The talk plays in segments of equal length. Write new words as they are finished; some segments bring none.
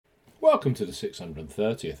Welcome to the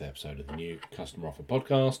 630th episode of the new Customer Offer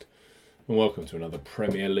Podcast, and welcome to another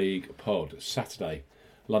Premier League pod. Saturday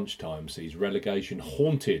lunchtime sees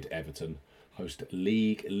relegation-haunted Everton host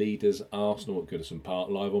league leaders Arsenal at Goodison Park,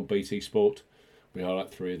 live on BT Sport. We highlight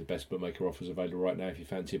three of the best bookmaker offers available right now. If you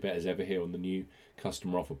fancy a bet as ever here on the new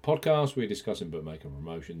Customer Offer Podcast, we're discussing bookmaker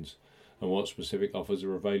promotions and what specific offers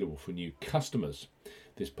are available for new customers.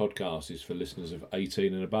 This podcast is for listeners of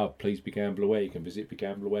 18 and above. Please be gamble aware. You can visit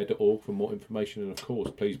begambleaware.org for more information, and of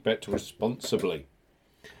course, please bet responsibly.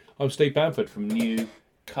 I'm Steve Bamford from New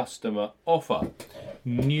Customer Offer,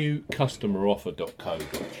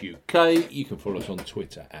 newcustomeroffer.co.uk. You can follow us on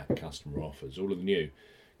Twitter at Customer Offers. All of the new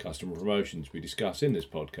customer promotions we discuss in this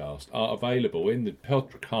podcast are available in the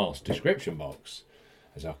podcast description box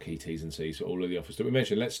as our key T's and C's for all of the offers that we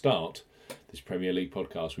mentioned. Let's start this Premier League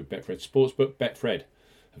podcast with Betfred Sportsbook. Betfred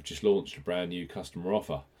have just launched a brand new customer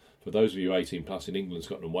offer for those of you 18 plus in England,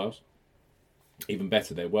 Scotland and Wales. Even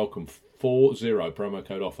better, their welcome 40 promo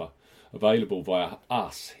code offer, available via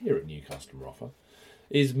us here at New Customer Offer,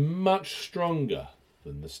 is much stronger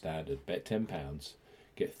than the standard. Bet £10,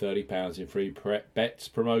 get £30 in free bets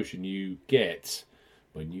promotion you get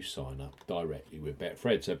when you sign up directly with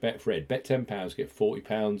Betfred. So Betfred, bet £10, get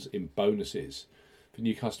 £40 in bonuses. For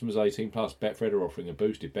new customers 18 plus, Betfred are offering a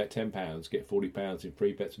boosted bet £10, get £40 in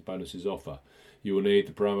free bets and bonuses offer. You will need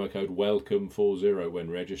the promo code WELCOME40 when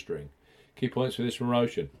registering. Key points for this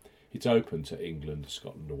promotion: it's open to England,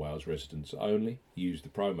 Scotland and Wales residents only. Use the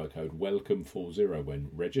promo code WELCOME40 when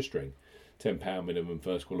registering. £10 minimum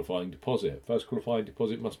first qualifying deposit. First qualifying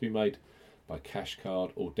deposit must be made by cash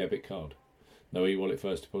card or debit card. No e-wallet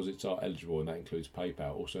first deposits are eligible, and that includes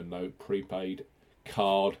PayPal. Also no prepaid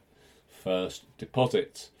card first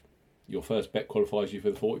deposits. Your first bet qualifies you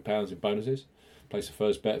for the £40 in bonuses. Place a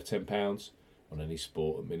first bet of £10 on any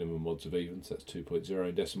sport at minimum odds of evens. That's 2.0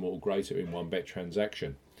 in decimal or greater in one bet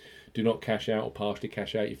transaction. Do not cash out or partially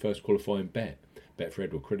cash out your first qualifying bet.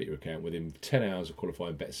 Betfred will credit your account within 10 hours of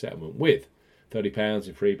qualifying bet settlement with £30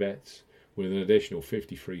 in free bets, with an additional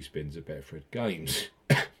 50 free spins at Betfred games.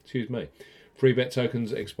 Excuse me. Free bet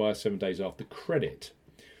tokens expire 7 days after credit.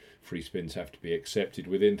 Free spins have to be accepted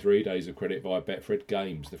within 3 days of credit via Betfred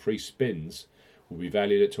Games. The free spins will be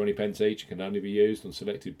valued at 20 pence each and can only be used on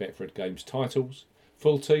selected Betfred Games titles.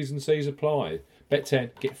 Full T's and C's apply. Bet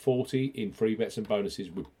 10, get 40 in free bets and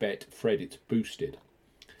bonuses with Betfred. It's boosted.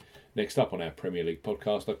 Next up on our Premier League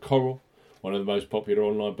podcast are Coral, one of the most popular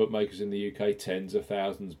online bookmakers in the UK. Tens of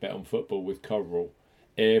thousands bet on football with Coral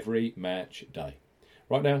every match day.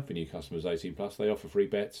 Right now, for new customers 18 plus, they offer free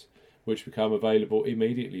bets which become available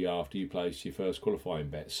immediately after you place your first qualifying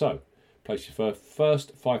bet. So, place your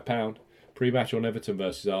first £5 pre-match on Everton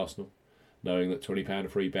versus Arsenal, knowing that £20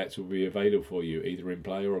 of free bets will be available for you either in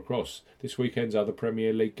play or across this weekend's other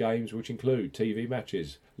Premier League games, which include TV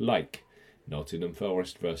matches like Nottingham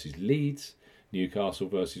Forest versus Leeds, Newcastle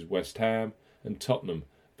versus West Ham, and Tottenham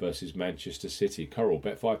versus Manchester City. Coral,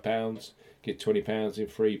 bet £5, get £20 in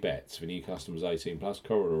free bets. For new customers 18 plus,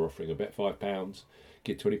 Coral are offering a bet £5,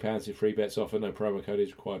 get £20 in free bets offer. No promo code is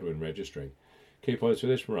required when registering. Key points for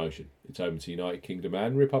this promotion: it's open to United Kingdom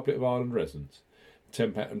and Republic of Ireland residents.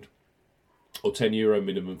 £10 or €10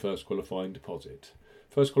 minimum first qualifying deposit.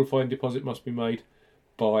 First qualifying deposit must be made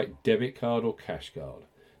by debit card or cash card.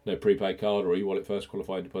 No prepaid card or e-wallet first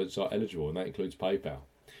qualifying deposits are eligible, and that includes PayPal.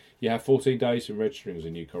 You have 14 days from registering as a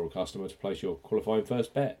new Coral customer to place your qualifying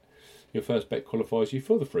first bet. Your first bet qualifies you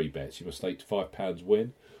for the free bets. You must stake £5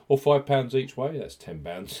 win or £5 each way. That's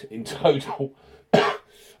 £10 in total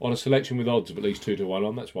on a selection with odds of at least 2 to 1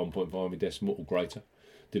 on. That's 1.5 in decimal or greater.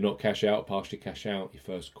 Do not cash out or partially cash out your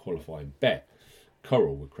first qualifying bet.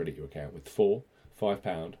 Coral will credit your account with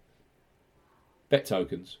 £5 bet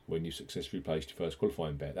tokens when you successfully placed your first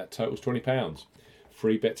qualifying bet. That totals £20.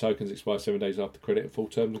 Free bet tokens expire 7 days after credit and full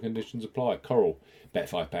terms and conditions apply. Coral,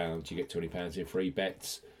 bet £5, you get £20 in free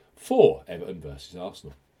bets for Everton versus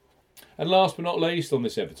Arsenal. And last but not least on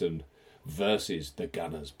this Everton versus the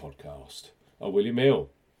Gunners podcast are William Hill,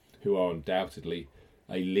 who are undoubtedly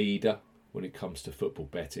a leader when it comes to football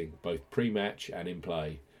betting, both pre-match and in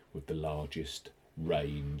play, with the largest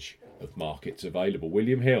range of markets available.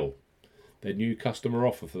 William Hill, their new customer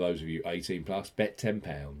offer for those of you 18 plus, bet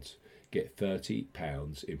 £10, get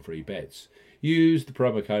 £30 in free bets. Use the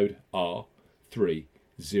promo code R30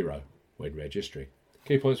 when registering.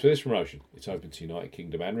 Key points for this promotion: it's open to United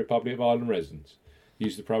Kingdom and Republic of Ireland residents.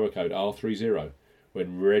 Use the promo code R30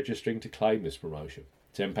 when registering to claim this promotion.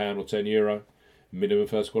 £10 or €10 minimum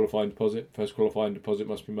first qualifying deposit. First qualifying deposit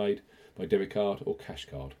must be made by debit card or cash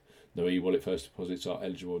card. No e-wallet first deposits are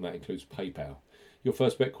eligible, and that includes PayPal. Your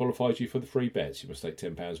first bet qualifies you for the free bets. You must take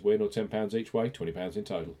 £10 win or £10 each way, £20 in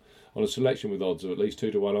total. On a selection with odds of at least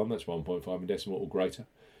 2 to 1 on, that's 1.5 in decimal or greater.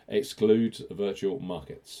 Excludes virtual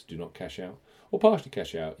markets. Do not cash out or partially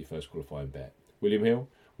cash out your first qualifying bet. William Hill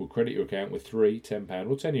will credit your account with 3 £10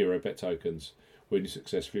 or €10 bet tokens when you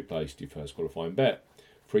successfully placed your first qualifying bet.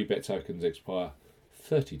 Free bet tokens expire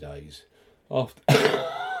 30 days after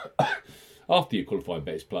your qualifying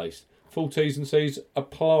bet is placed. Full T's and C's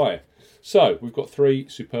apply. So, we've got 3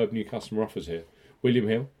 superb new customer offers here. William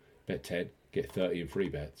Hill, bet 10, get 30 in free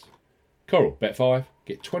bets. Coral, bet 5,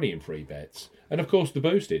 get 20 in free bets. And of course the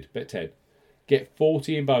boosted, bet 10, get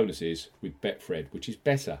 40 in bonuses with Betfred, which is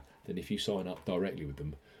better than if you sign up directly with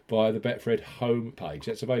them via the Betfred homepage.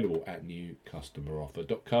 That's available at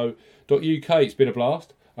newcustomeroffer.co.uk. It's been a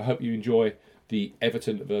blast. I hope you enjoy the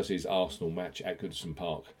Everton versus Arsenal match at Goodison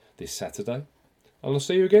Park this Saturday. And I'll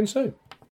see you again soon.